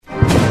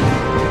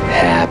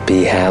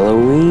Happy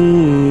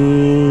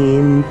Halloween.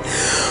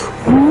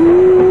 Ooh.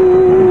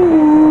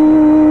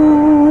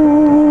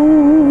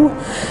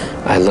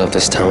 I love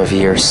this time of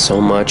year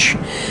so much.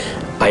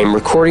 I am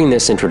recording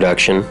this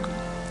introduction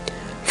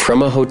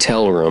from a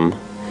hotel room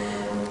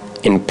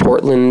in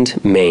Portland,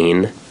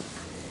 Maine.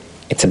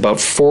 It's about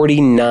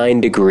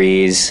 49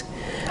 degrees.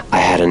 I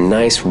had a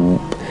nice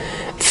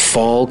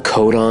fall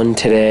coat on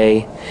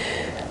today.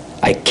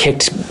 I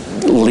kicked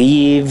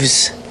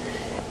leaves.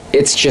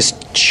 It's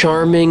just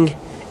charming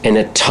and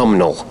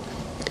autumnal.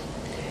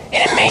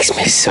 And it makes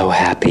me so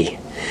happy.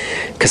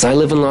 Because I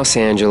live in Los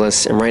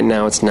Angeles, and right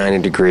now it's 90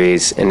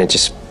 degrees, and it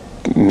just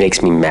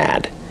makes me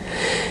mad.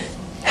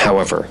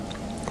 However,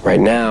 right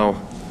now,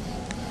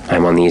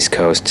 I'm on the East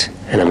Coast,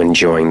 and I'm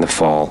enjoying the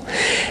fall.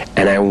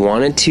 And I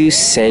wanted to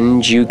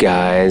send you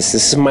guys,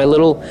 this is my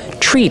little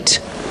treat,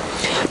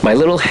 my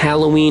little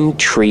Halloween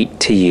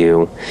treat to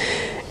you.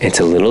 It's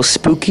a little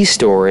spooky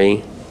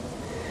story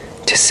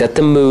to set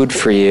the mood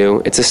for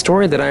you. It's a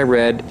story that I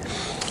read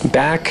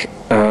back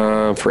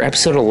for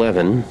episode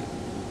 11.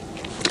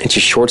 It's a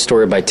short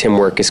story by Tim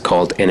Wirkus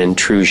called An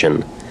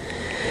Intrusion.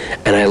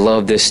 And I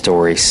love this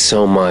story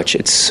so much.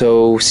 It's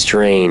so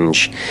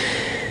strange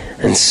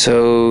and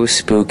so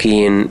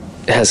spooky and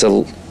has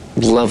a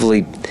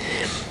lovely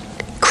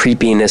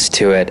creepiness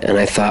to it. And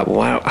I thought,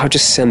 wow, I'll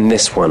just send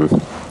this one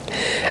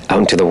out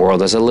into the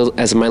world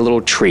as my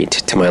little treat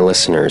to my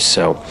listeners.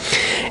 So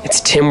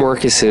it's Tim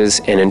Wirkus's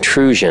An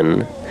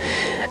Intrusion,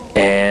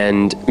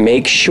 and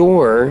make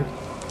sure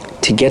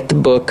to get the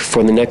book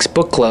for the next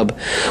book club,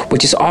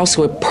 which is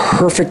also a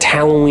perfect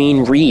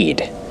Halloween read.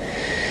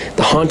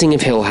 The Haunting of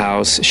Hill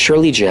House,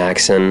 Shirley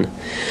Jackson.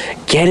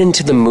 Get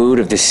into the mood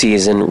of the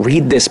season.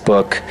 Read this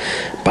book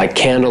by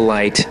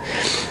candlelight,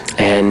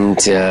 and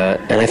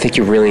I think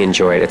you really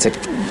enjoy it. It's a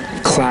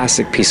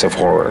classic piece of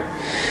horror.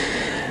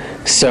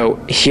 So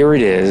here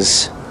it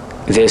is.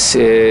 This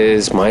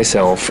is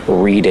myself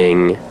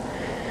reading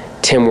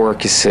Tim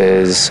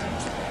Wirkus's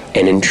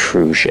An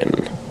Intrusion.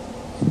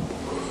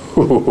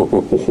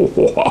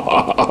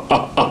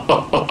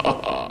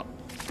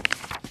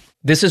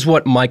 This is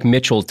what Mike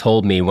Mitchell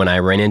told me when I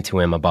ran into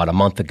him about a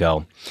month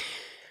ago.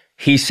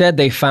 He said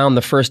they found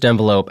the first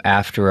envelope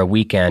after a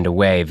weekend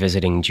away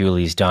visiting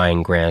Julie's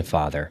dying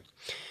grandfather.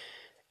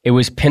 It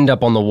was pinned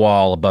up on the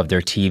wall above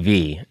their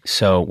TV,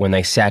 so when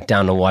they sat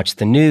down to watch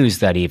the news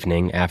that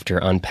evening after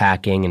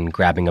unpacking and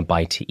grabbing a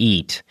bite to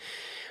eat,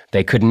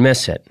 they couldn't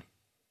miss it.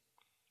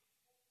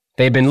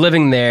 They'd been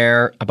living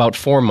there about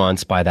 4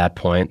 months by that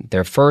point,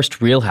 their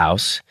first real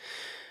house,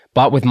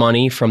 bought with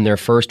money from their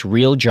first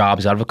real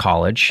jobs out of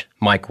college,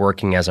 Mike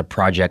working as a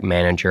project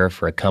manager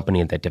for a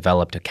company that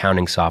developed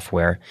accounting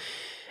software,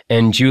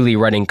 and Julie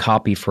writing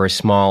copy for a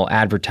small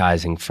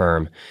advertising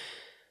firm.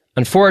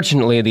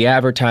 Unfortunately, the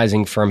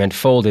advertising firm had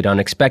folded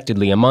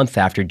unexpectedly a month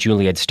after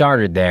Julie had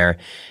started there,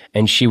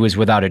 and she was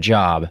without a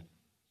job.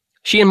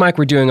 She and Mike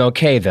were doing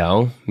okay,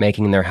 though,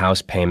 making their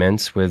house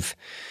payments with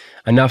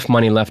enough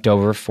money left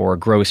over for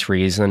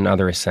groceries and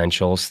other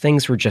essentials.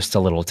 Things were just a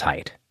little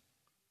tight.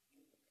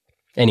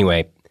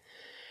 Anyway,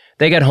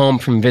 they got home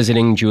from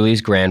visiting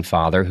Julie's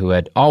grandfather, who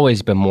had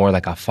always been more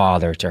like a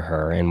father to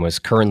her and was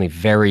currently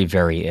very,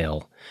 very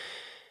ill,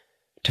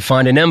 to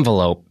find an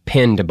envelope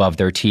pinned above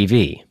their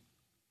TV.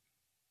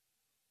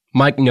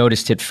 Mike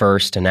noticed it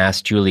first and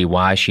asked Julie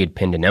why she had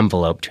pinned an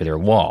envelope to their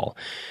wall.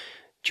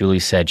 Julie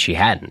said she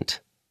hadn't.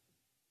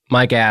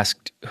 Mike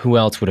asked who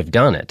else would have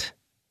done it.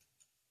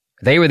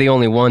 They were the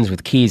only ones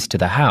with keys to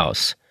the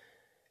house.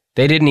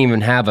 They didn't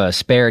even have a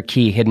spare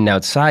key hidden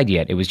outside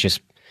yet. It was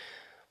just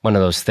one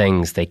of those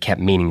things they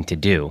kept meaning to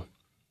do.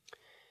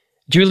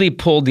 Julie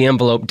pulled the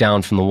envelope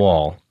down from the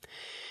wall.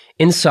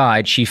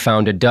 Inside, she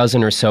found a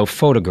dozen or so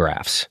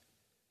photographs.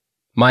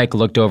 Mike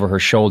looked over her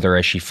shoulder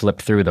as she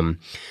flipped through them.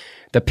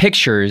 The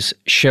pictures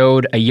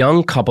showed a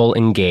young couple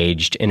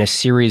engaged in a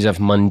series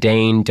of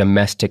mundane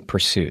domestic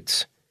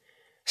pursuits,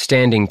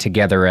 standing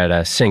together at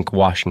a sink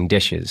washing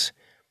dishes,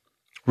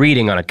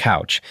 reading on a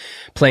couch,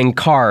 playing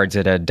cards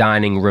at a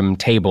dining room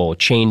table,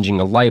 changing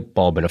a light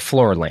bulb in a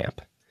floor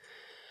lamp.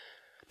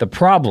 The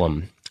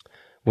problem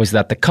was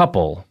that the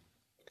couple,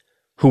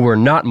 who were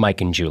not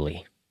Mike and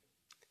Julie,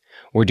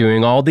 were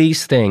doing all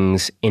these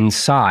things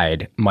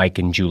inside Mike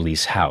and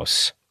Julie's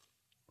house.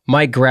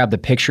 Mike grabbed the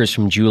pictures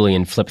from Julie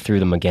and flipped through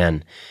them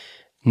again.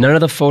 None of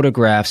the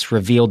photographs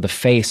revealed the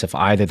face of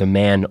either the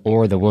man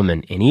or the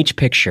woman. In each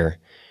picture,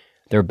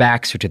 their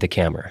backs were to the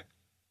camera,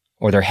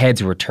 or their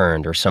heads were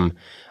turned, or some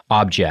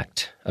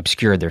object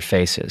obscured their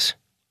faces.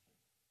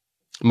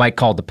 Mike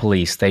called the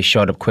police. They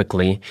showed up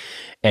quickly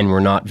and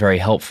were not very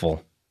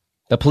helpful.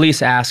 The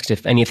police asked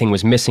if anything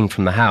was missing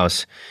from the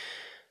house.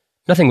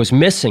 Nothing was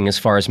missing as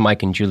far as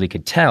Mike and Julie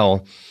could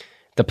tell.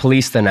 The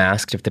police then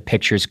asked if the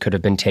pictures could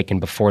have been taken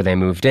before they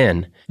moved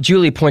in.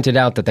 Julie pointed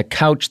out that the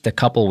couch the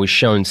couple was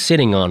shown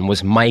sitting on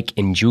was Mike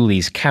and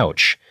Julie's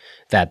couch,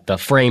 that the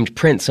framed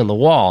prints on the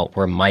wall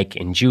were Mike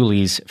and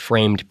Julie's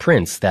framed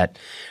prints, that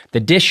the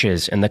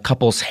dishes and the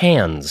couple's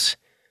hands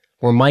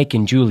were Mike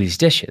and Julie's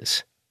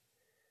dishes.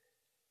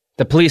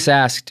 The police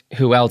asked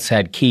who else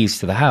had keys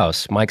to the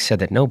house. Mike said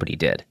that nobody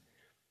did.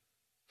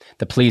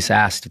 The police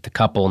asked if the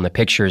couple in the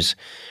pictures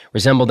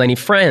resembled any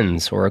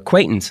friends or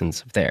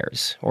acquaintances of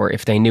theirs, or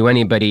if they knew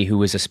anybody who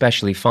was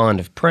especially fond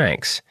of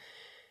pranks.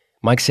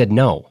 Mike said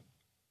no.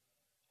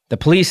 The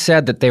police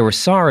said that they were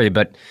sorry,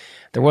 but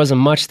there wasn't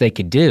much they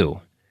could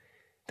do.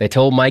 They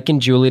told Mike and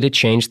Julie to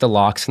change the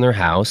locks in their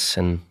house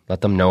and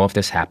let them know if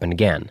this happened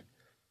again.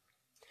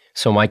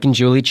 So Mike and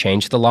Julie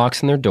changed the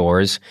locks in their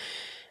doors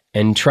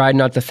and tried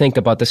not to think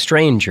about the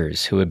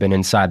strangers who had been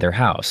inside their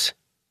house.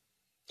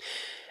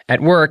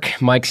 At work,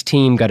 Mike's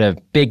team got a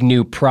big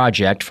new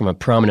project from a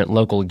prominent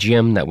local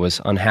gym that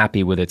was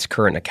unhappy with its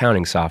current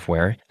accounting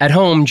software. At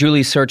home,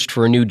 Julie searched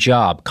for a new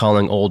job,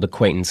 calling old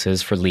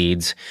acquaintances for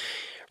leads,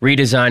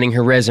 redesigning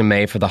her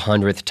resume for the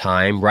 100th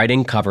time,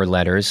 writing cover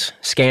letters,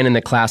 scanning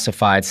the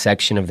classified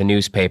section of the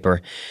newspaper,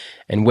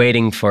 and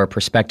waiting for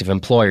prospective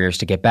employers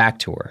to get back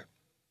to her.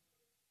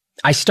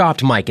 I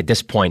stopped Mike at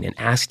this point and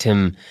asked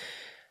him,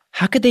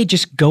 how could they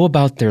just go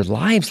about their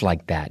lives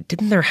like that?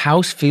 Didn't their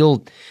house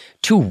feel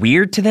too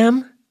weird to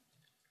them?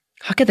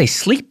 How could they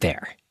sleep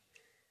there?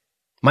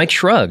 Mike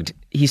shrugged.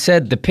 He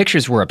said the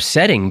pictures were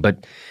upsetting,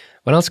 but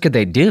what else could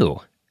they do?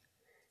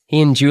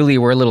 He and Julie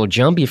were a little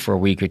jumpy for a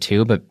week or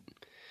two, but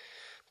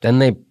then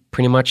they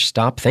pretty much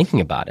stopped thinking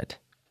about it.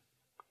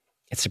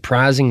 It's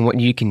surprising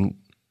what you can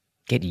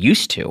get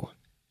used to.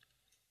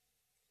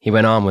 He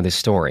went on with his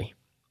story.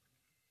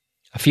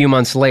 A few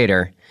months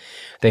later,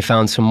 they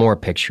found some more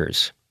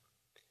pictures.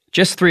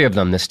 Just 3 of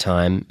them this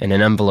time, in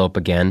an envelope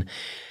again,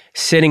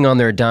 sitting on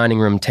their dining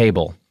room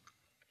table.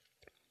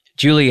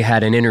 Julie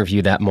had an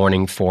interview that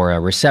morning for a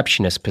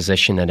receptionist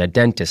position at a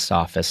dentist's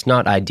office,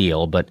 not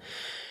ideal, but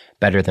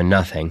better than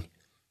nothing,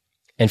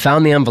 and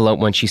found the envelope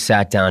when she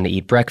sat down to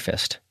eat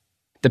breakfast.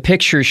 The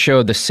pictures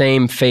showed the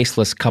same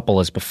faceless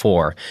couple as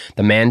before,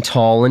 the man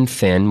tall and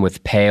thin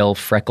with pale,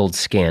 freckled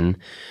skin,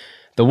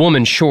 the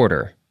woman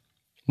shorter,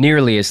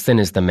 nearly as thin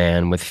as the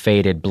man with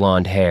faded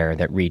blonde hair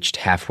that reached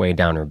halfway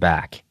down her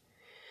back.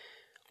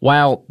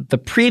 While the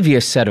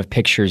previous set of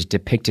pictures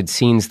depicted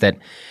scenes that,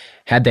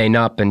 had they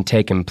not been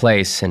taken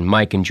place in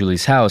Mike and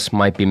Julie's house,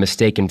 might be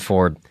mistaken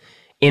for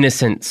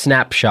innocent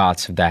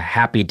snapshots of the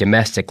happy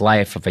domestic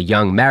life of a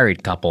young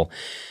married couple,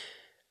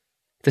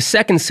 the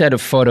second set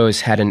of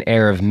photos had an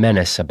air of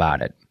menace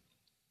about it.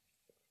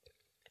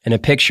 In a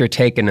picture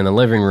taken in the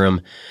living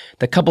room,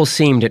 the couple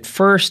seemed at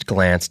first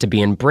glance to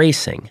be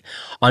embracing.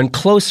 On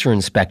closer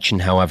inspection,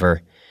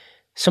 however,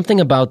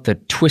 something about the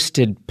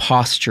twisted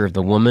posture of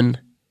the woman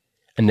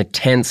and the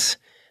tense,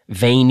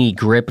 veiny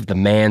grip of the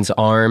man's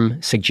arm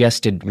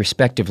suggested,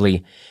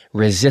 respectively,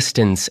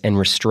 resistance and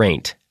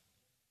restraint.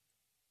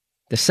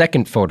 The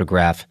second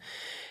photograph,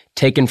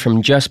 taken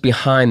from just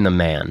behind the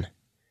man,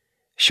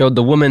 showed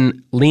the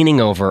woman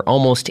leaning over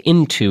almost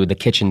into the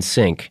kitchen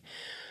sink,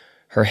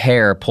 her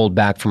hair pulled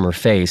back from her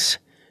face,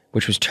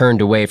 which was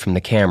turned away from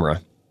the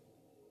camera.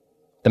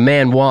 The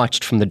man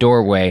watched from the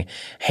doorway,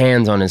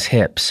 hands on his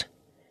hips.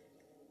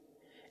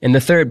 In the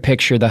third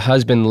picture, the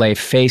husband lay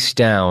face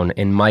down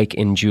in Mike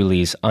and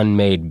Julie's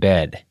unmade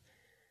bed,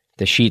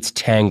 the sheets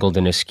tangled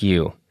and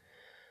askew,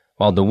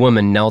 while the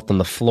woman knelt on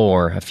the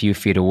floor a few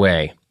feet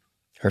away,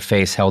 her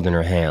face held in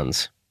her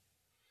hands.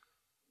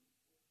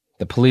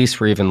 The police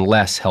were even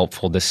less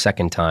helpful this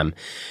second time.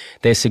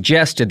 They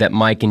suggested that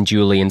Mike and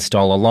Julie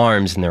install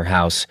alarms in their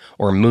house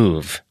or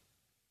move.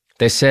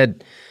 They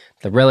said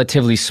the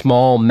relatively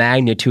small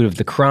magnitude of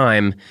the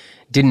crime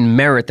didn't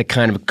merit the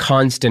kind of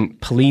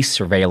constant police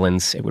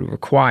surveillance it would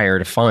require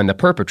to find the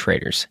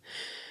perpetrators.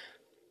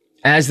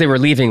 As they were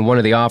leaving, one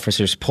of the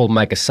officers pulled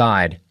Mike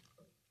aside.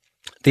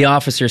 The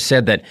officer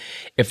said that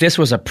if this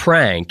was a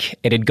prank,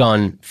 it had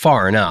gone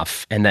far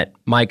enough, and that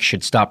Mike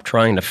should stop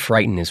trying to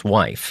frighten his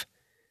wife.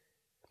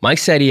 Mike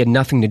said he had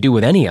nothing to do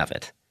with any of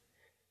it.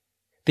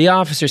 The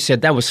officer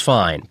said that was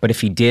fine, but if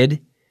he did,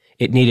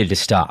 it needed to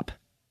stop.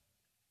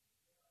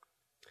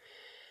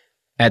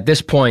 At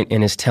this point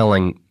in his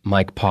telling,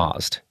 Mike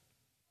paused.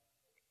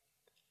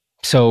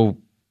 "So,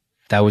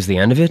 that was the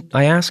end of it?"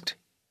 I asked.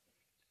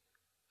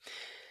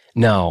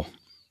 "No,"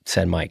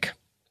 said Mike.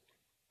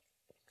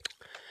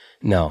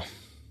 "No.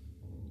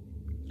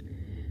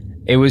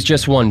 It was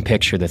just one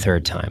picture the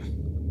third time,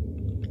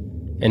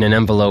 in an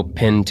envelope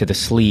pinned to the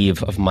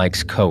sleeve of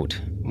Mike's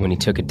coat when he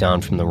took it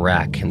down from the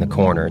rack in the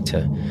corner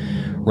to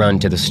run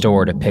to the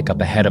store to pick up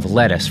a head of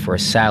lettuce for a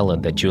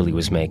salad that Julie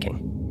was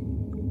making.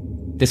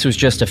 This was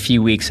just a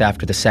few weeks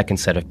after the second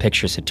set of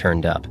pictures had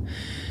turned up.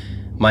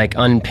 Mike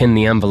unpinned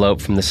the envelope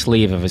from the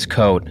sleeve of his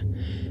coat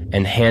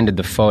and handed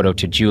the photo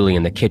to Julie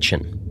in the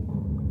kitchen.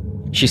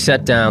 She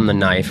set down the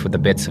knife with the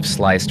bits of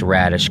sliced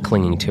radish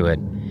clinging to it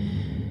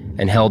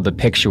and held the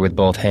picture with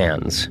both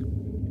hands.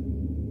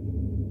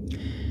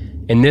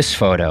 In this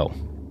photo,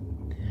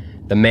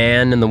 the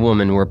man and the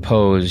woman were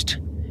posed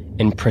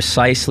in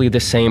precisely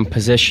the same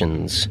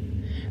positions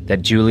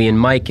that Julie and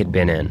Mike had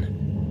been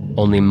in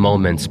only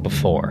moments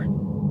before.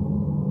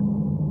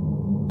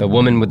 The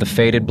woman with the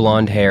faded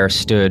blonde hair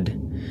stood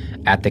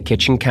at the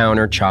kitchen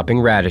counter chopping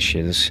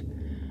radishes,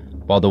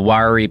 while the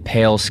wiry,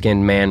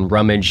 pale-skinned man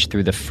rummaged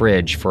through the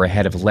fridge for a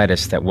head of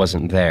lettuce that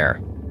wasn't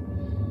there.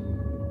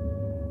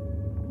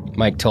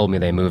 Mike told me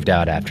they moved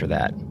out after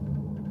that.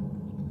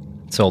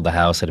 Sold the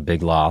house at a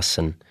big loss,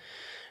 and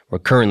we're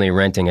currently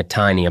renting a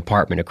tiny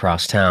apartment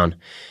across town.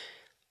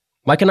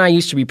 Mike and I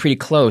used to be pretty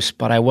close,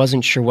 but I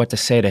wasn't sure what to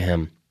say to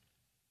him,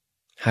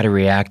 how to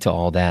react to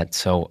all that,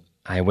 so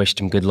I wished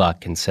him good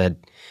luck and said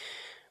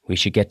we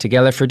should get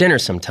together for dinner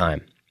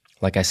sometime.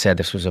 Like I said,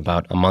 this was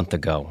about a month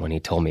ago when he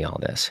told me all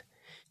this.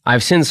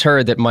 I've since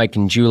heard that Mike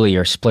and Julie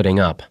are splitting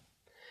up.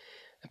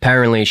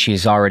 Apparently,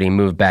 she's already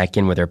moved back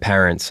in with her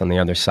parents on the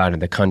other side of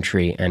the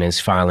country and is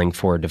filing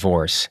for a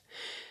divorce.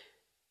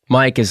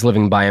 Mike is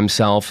living by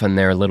himself in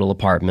their little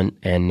apartment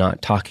and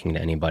not talking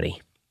to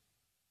anybody.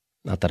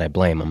 Not that I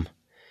blame him.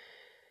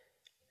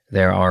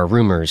 There are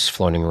rumors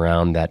floating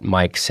around that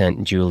Mike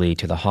sent Julie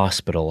to the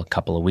hospital a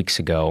couple of weeks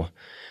ago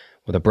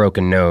with a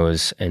broken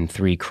nose and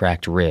 3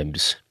 cracked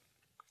ribs.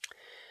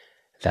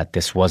 That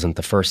this wasn't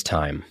the first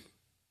time.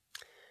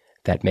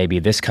 That maybe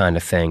this kind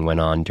of thing went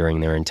on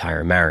during their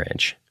entire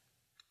marriage.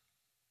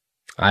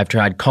 I've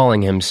tried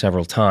calling him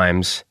several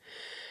times.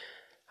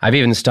 I've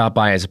even stopped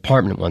by his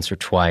apartment once or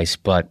twice,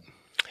 but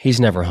he's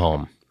never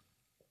home.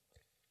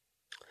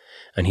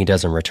 And he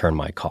doesn't return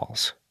my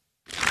calls.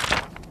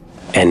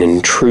 An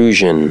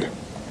Intrusion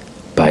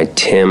by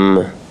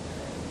Tim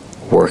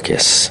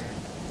Wirkus.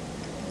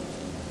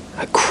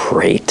 A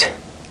great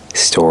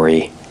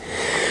story.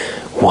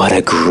 What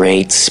a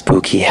great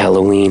spooky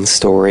Halloween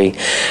story.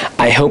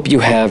 I hope you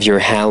have your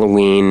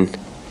Halloween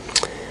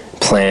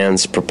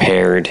plans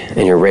prepared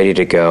and you're ready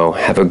to go.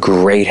 Have a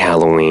great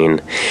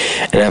Halloween.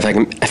 And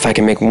if I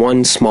can make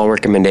one small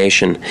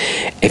recommendation,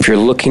 if you're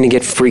looking to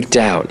get freaked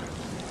out,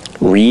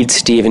 read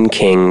Stephen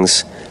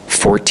King's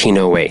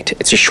 1408.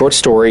 It's a short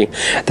story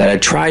that I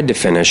tried to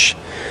finish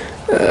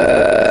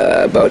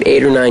about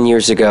 8 or 9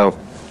 years ago,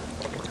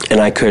 and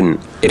I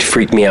couldn't. It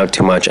freaked me out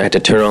too much. I had to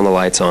turn all the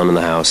lights on in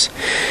the house.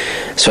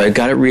 So I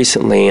got it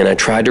recently, and I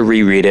tried to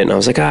reread it, and I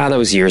was like, that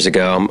was years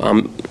ago.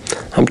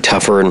 I'm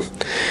tougher and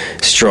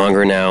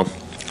stronger now.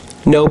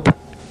 Nope,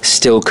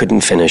 still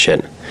couldn't finish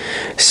it.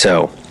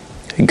 So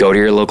go to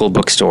your local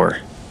bookstore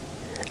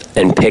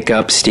and pick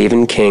up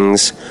Stephen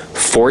King's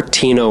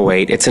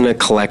 1408. It's in a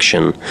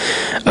collection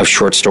of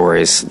short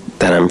stories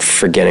that I'm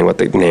forgetting what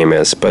the name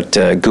is, but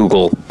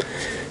Google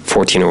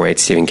 1408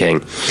 Stephen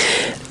King.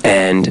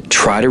 And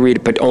try to read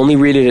it, but only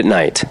read it at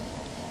night.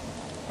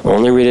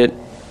 Only read it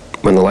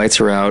when the lights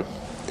are out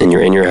and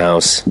you're in your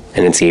house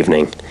and it's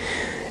evening.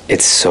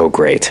 It's so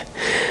great.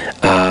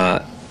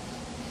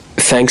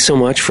 Thanks so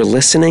much for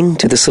listening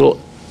to this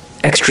little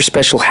extra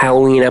special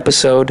Halloween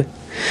episode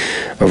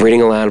of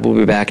Reading Aloud. We'll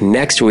be back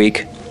next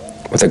week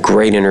with a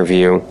great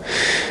interview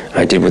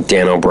I did with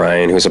Dan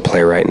O'Brien, who's a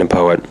playwright and a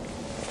poet.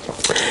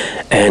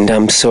 And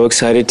I'm so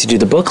excited to do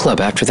the book club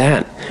after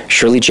that.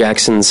 Shirley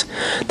Jackson's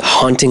The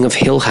Haunting of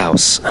Hill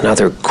House,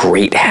 another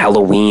great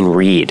Halloween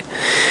read.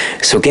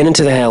 So get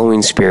into the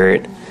Halloween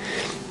spirit,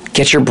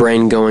 get your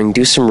brain going,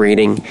 do some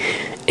reading,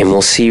 and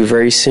we'll see you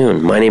very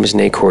soon. My name is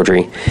Nate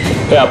Cordry.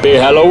 Happy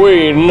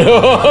Halloween!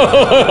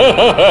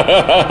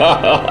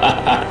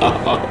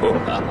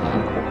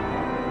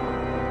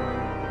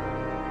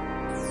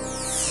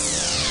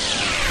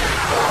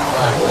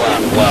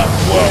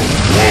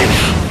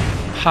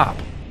 Pop.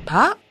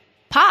 Pop?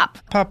 Pop.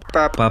 Pop,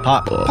 pop, pop, pop,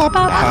 pop,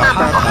 pop.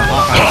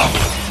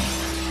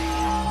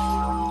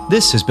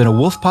 This has been a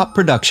Wolf Pop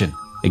production.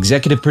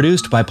 Executive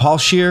produced by Paul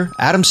Scheer,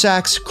 Adam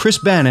Sachs, Chris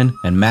Bannon,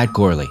 and Matt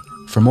Gorley.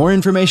 For more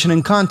information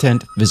and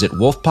content, visit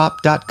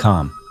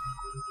wolfpop.com.